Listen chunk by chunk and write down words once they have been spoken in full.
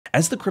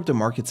As the crypto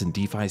markets and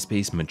DeFi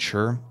space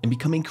mature and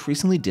become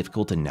increasingly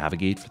difficult to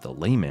navigate for the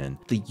layman,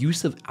 the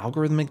use of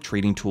algorithmic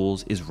trading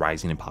tools is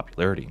rising in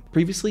popularity.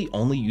 Previously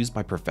only used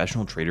by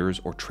professional traders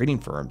or trading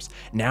firms,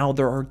 now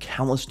there are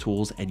countless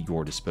tools at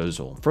your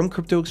disposal. From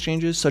crypto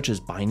exchanges such as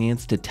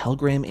Binance to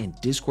Telegram and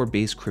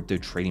Discord-based crypto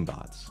trading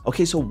bots.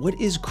 Okay, so what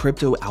is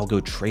crypto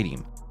algo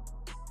trading?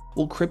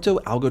 Well, crypto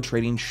algo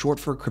trading, short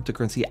for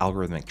cryptocurrency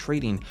algorithmic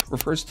trading,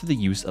 refers to the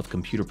use of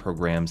computer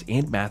programs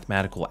and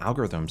mathematical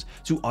algorithms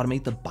to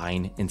automate the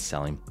buying and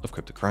selling of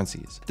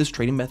cryptocurrencies. This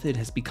trading method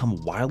has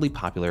become wildly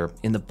popular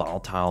in the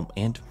volatile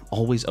and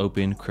always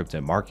open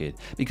crypto market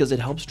because it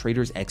helps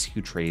traders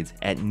execute trades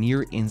at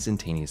near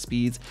instantaneous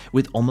speeds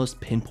with almost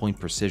pinpoint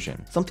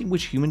precision, something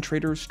which human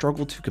traders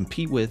struggle to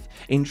compete with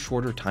in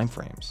shorter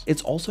timeframes.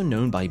 It's also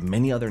known by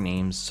many other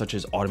names such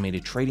as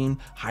automated trading,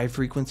 high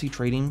frequency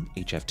trading,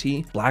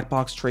 HFT, black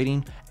box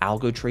trading,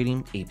 algo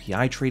trading,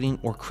 API trading,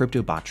 or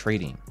crypto bot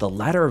trading, the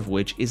latter of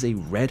which is a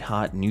red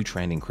hot new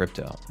trend in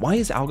crypto. Why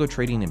is algo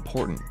trading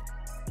important?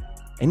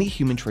 Any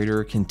human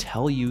trader can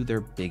tell you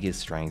their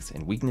biggest strengths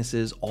and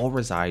weaknesses all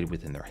reside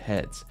within their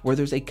heads, where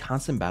there's a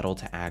constant battle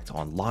to act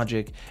on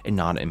logic and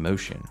not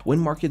emotion. When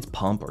markets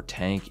pump or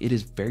tank, it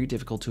is very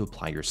difficult to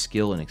apply your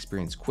skill and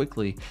experience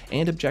quickly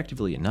and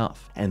objectively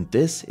enough. And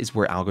this is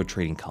where algo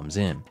trading comes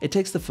in. It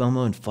takes the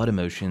FOMO and FUD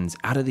emotions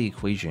out of the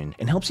equation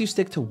and helps you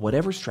stick to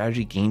whatever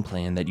strategy game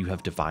plan that you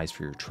have devised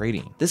for your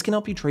trading. This can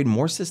help you trade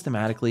more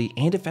systematically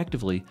and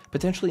effectively,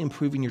 potentially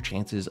improving your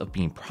chances of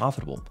being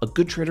profitable. A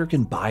good trader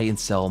can buy and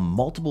sell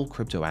multiple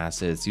crypto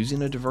assets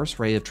using a diverse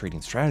array of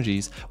trading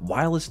strategies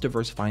while it's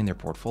diversifying their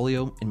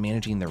portfolio and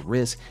managing their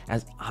risk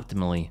as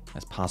optimally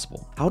as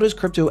possible. How does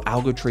crypto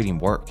algo trading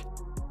work?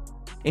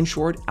 In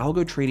short,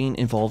 algo trading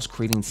involves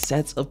creating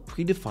sets of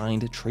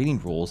predefined trading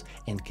rules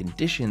and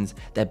conditions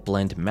that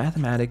blend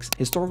mathematics,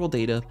 historical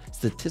data,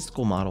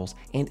 statistical models,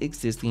 and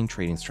existing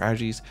trading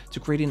strategies to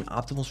create an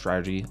optimal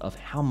strategy of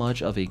how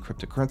much of a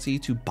cryptocurrency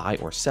to buy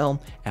or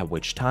sell, at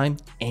which time,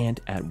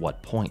 and at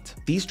what point.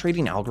 These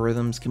trading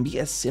algorithms can be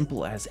as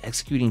simple as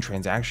executing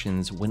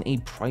transactions when a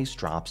price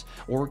drops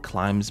or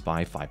climbs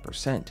by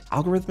 5%.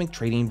 Algorithmic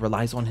trading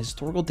relies on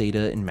historical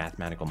data and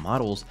mathematical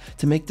models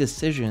to make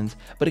decisions,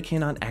 but it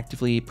cannot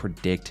actively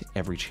predict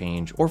every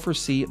change or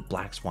foresee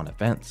black swan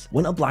events.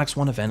 When a black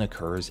swan event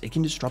occurs, it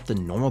can disrupt the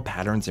normal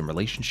patterns and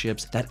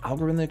relationships that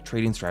algorithmic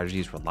trading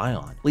strategies rely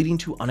on, leading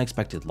to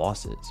unexpected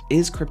losses.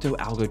 Is crypto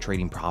algo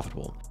trading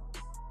profitable?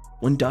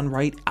 When done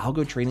right,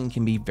 algo trading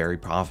can be very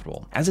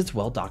profitable, as it's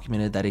well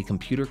documented that a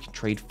computer can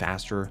trade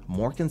faster,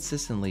 more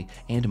consistently,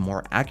 and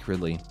more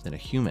accurately than a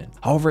human.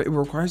 However, it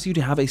requires you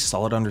to have a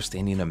solid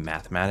understanding of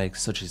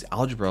mathematics such as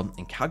algebra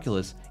and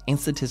calculus, and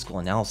statistical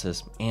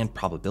analysis and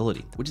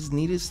probability, which is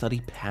needed to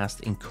study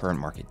past and current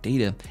market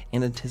data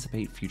and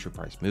anticipate future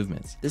price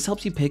movements. This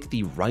helps you pick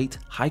the right,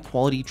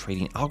 high-quality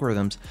trading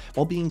algorithms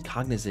while being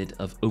cognizant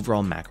of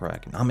overall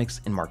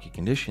macroeconomics and market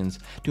conditions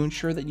to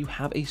ensure that you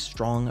have a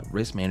strong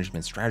risk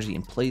management strategy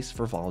in place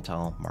for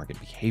volatile market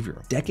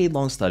behavior.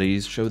 Decade-long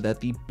studies show that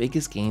the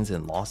biggest gains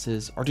and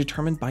losses are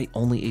determined by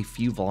only a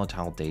few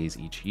volatile days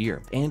each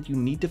year, and you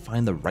need to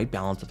find the right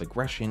balance of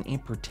aggression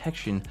and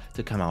protection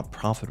to come out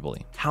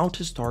profitably. How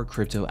to start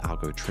crypto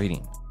algo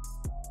trading?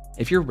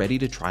 If you're ready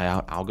to try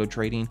out algo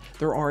trading,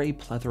 there are a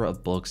plethora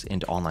of books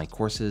and online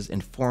courses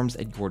and forums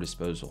at your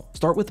disposal.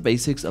 Start with the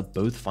basics of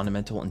both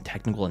fundamental and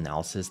technical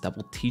analysis that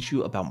will teach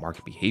you about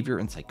market behavior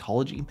and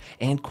psychology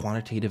and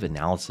quantitative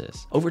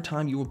analysis. Over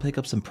time, you will pick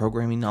up some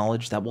programming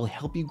knowledge that will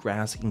help you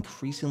grasp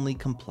increasingly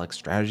complex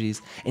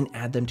strategies and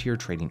add them to your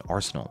trading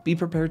arsenal. Be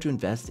prepared to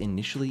invest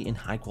initially in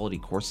high-quality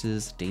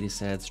courses,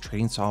 datasets,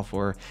 trading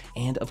software,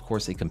 and of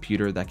course a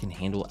computer that can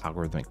handle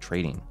algorithmic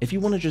trading. If you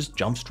want to just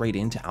jump straight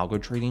into algo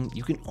trading,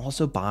 you can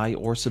also buy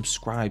or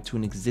subscribe to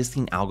an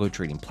existing algo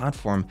trading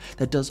platform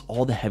that does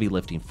all the heavy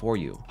lifting for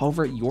you.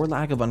 However, your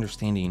lack of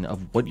understanding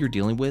of what you're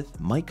dealing with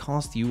might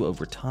cost you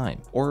over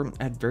time, or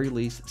at very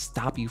least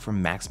stop you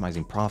from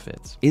maximizing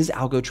profits. Is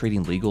algo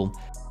trading legal?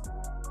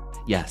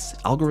 Yes,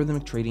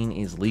 algorithmic trading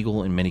is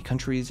legal in many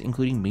countries,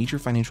 including major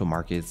financial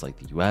markets like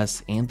the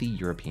US and the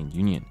European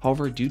Union.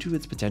 However, due to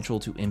its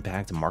potential to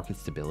impact market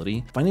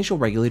stability, financial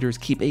regulators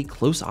keep a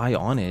close eye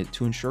on it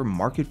to ensure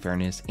market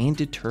fairness and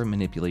deter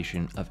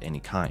manipulation of any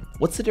kind.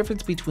 What's the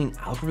difference between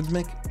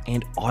algorithmic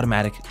and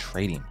automatic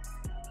trading?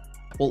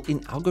 Well, in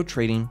algo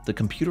trading, the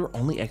computer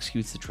only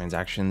executes the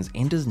transactions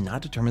and does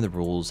not determine the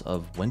rules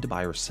of when to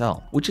buy or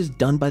sell, which is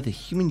done by the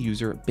human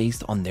user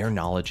based on their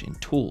knowledge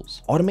and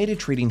tools. Automated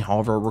trading,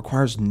 however,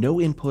 requires no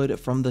input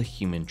from the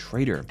human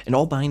trader, and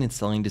all buying and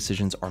selling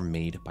decisions are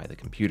made by the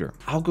computer.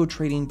 Algo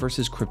trading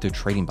versus crypto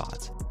trading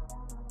bots.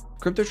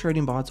 Crypto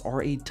trading bots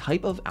are a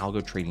type of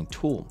algo trading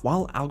tool.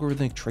 While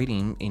algorithmic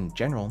trading in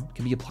general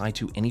can be applied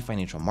to any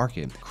financial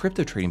market,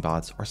 crypto trading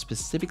bots are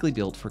specifically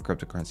built for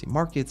cryptocurrency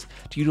markets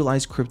to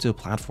utilize crypto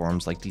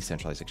platforms like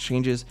decentralized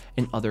exchanges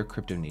and other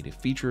crypto native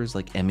features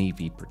like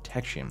MEV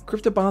protection.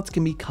 Crypto bots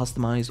can be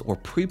customized or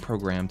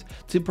pre-programmed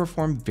to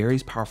perform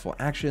various powerful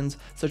actions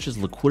such as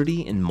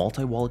liquidity and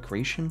multi-wallet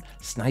creation,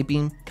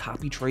 sniping,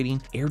 copy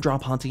trading,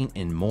 airdrop hunting,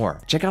 and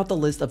more. Check out the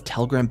list of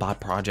Telegram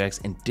bot projects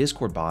and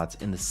Discord bots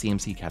in the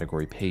CMC category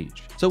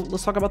page. So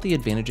let's talk about the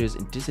advantages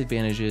and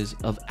disadvantages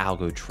of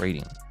algo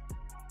trading.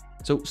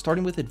 So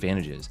starting with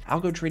advantages,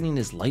 algo trading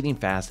is lightning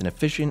fast and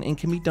efficient and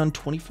can be done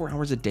 24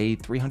 hours a day,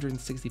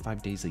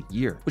 365 days a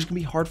year, which can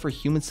be hard for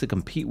humans to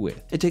compete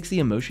with. It takes the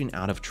emotion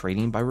out of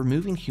trading by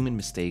removing human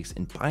mistakes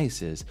and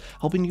biases,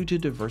 helping you to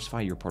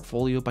diversify your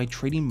portfolio by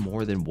trading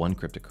more than one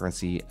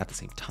cryptocurrency at the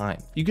same time.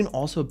 You can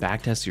also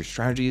backtest your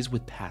strategies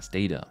with past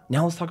data.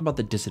 Now let's talk about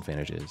the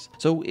disadvantages.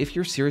 So if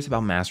you're serious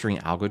about mastering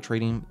algo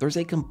trading, there's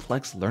a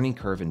complex learning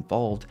curve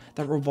involved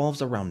that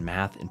revolves around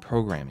math and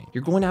programming.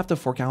 You're going to have to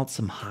fork out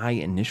some high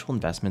initial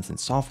investments in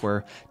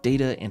software,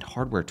 data, and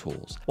hardware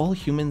tools. While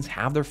humans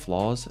have their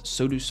flaws,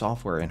 so do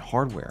software and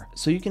hardware,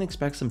 so you can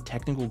expect some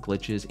technical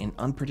glitches and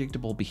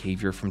unpredictable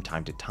behavior from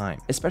time to time,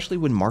 especially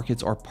when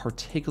markets are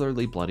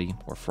particularly bloody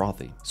or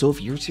frothy. So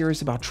if you're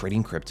serious about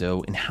trading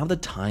crypto and have the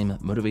time,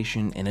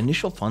 motivation, and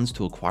initial funds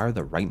to acquire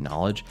the right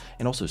knowledge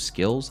and also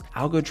skills,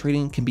 algo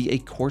trading can be a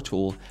core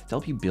tool to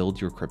help you build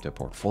your crypto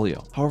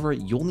portfolio. However,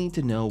 you'll need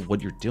to know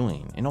what you're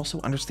doing and also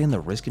understand the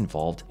risk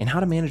involved and how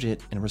to manage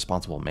it in a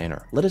responsible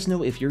manner. Let us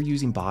know if you're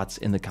using bots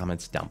in the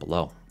comments down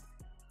below.